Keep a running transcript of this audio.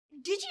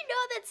Did you know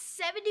that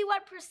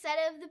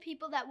 71% of the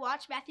people that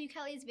watch Matthew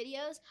Kelly's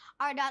videos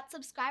are not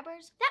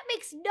subscribers? That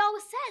makes no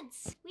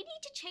sense. We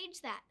need to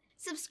change that.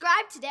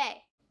 Subscribe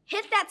today.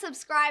 Hit that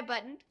subscribe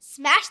button,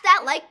 smash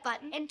that like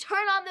button, and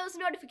turn on those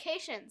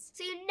notifications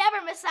so you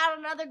never miss out on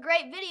another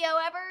great video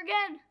ever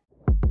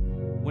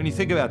again. When you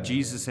think about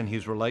Jesus and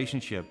his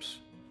relationships,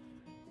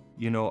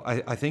 you know,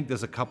 I think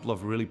there's a couple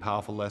of really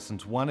powerful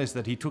lessons. One is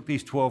that he took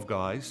these 12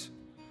 guys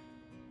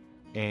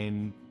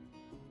and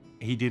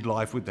he did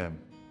life with them.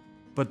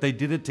 But they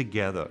did it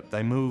together.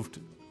 They moved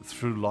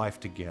through life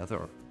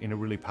together in a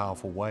really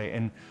powerful way.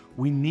 And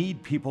we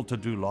need people to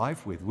do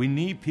life with. We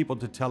need people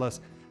to tell us,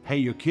 hey,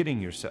 you're kidding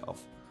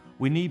yourself.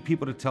 We need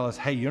people to tell us,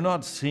 hey, you're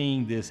not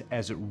seeing this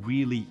as it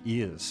really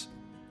is.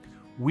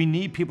 We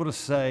need people to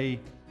say,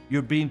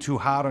 you're being too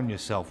hard on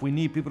yourself. We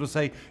need people to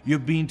say, you're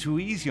being too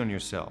easy on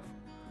yourself.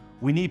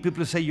 We need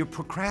people to say, you're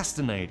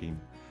procrastinating.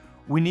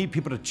 We need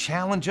people to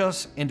challenge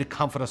us and to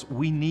comfort us.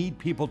 We need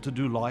people to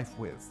do life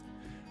with.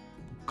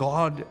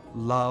 God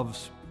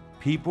loves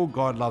people,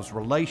 God loves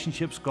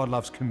relationships, God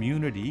loves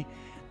community,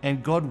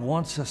 and God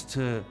wants us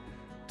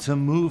to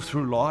move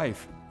through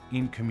life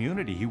in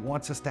community. He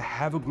wants us to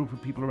have a group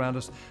of people around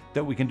us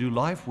that we can do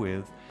life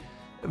with.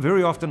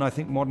 Very often I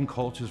think modern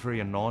culture is very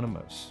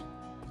anonymous.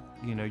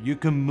 You know, you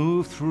can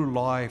move through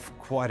life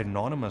quite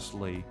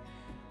anonymously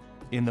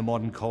in the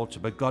modern culture,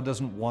 but God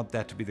doesn't want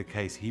that to be the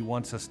case. He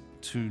wants us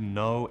to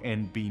know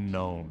and be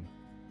known.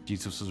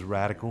 Jesus is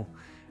radical,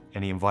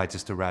 and he invites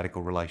us to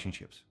radical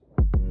relationships.